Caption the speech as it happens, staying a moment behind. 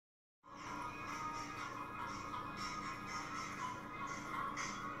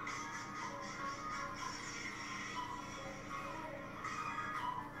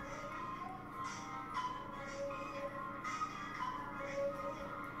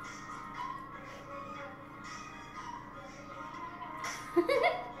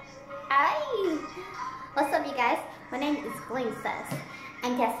What's up, you guys? My name is Gleamcess,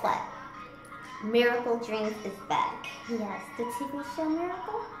 and guess what? Miracle Dreams is back. Yes, the TV show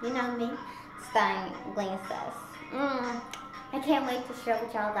Miracle, you know me, starring Gleamcess. I can't wait to share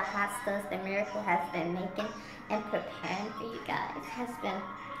with y'all the hot stuff that Miracle has been making and preparing for you guys. It has been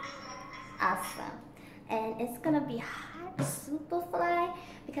awesome. And it's gonna be hot, super fly,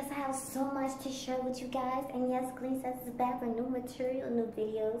 because I have so much to share with you guys. And yes, Gleamcess is back with new material, new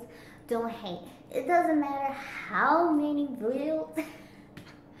videos. Don't hate. It doesn't matter how many videos.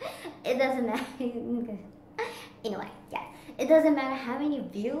 It doesn't matter. Anyway, yeah. It doesn't matter how many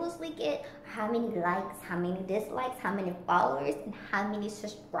views we get, how many likes, how many dislikes, how many followers, and how many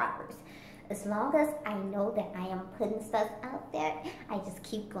subscribers. As long as I know that I am putting stuff out there, I just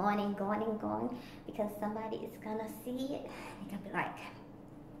keep going and going and going, because somebody is gonna see it. They're gonna be like,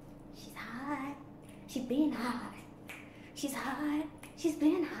 she's hot. She's being hot. She's hot. She's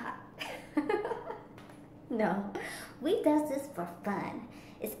being hot. No, we does this for fun.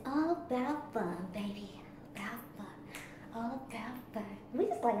 It's all about fun, baby. About fun. All about fun. We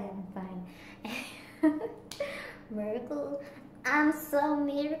just like having fun. Miracle. I'm so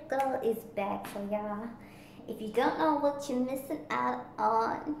Miracle is back for y'all. If you don't know what you're missing out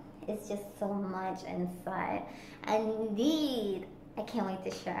on, it's just so much inside. Indeed, I can't wait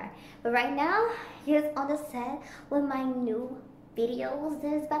to share. But right now, here's on the set with my new videos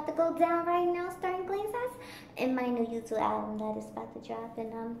that is about to go down right now, starring Gleamcess, and my new YouTube album that is about to drop.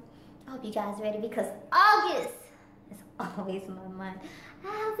 And I hope you guys are ready, because August is always my month.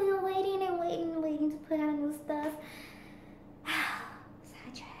 I've been waiting and waiting to put out new stuff.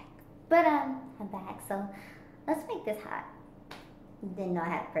 Sidetrack. But I'm back, so let's make this hot. Didn't know I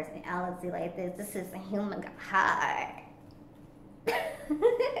had a personality like this. This is a human heart.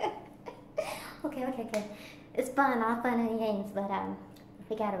 Okay. It's fun, all fun and games, but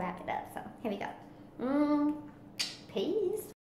we gotta wrap it up. So here we go. Peace.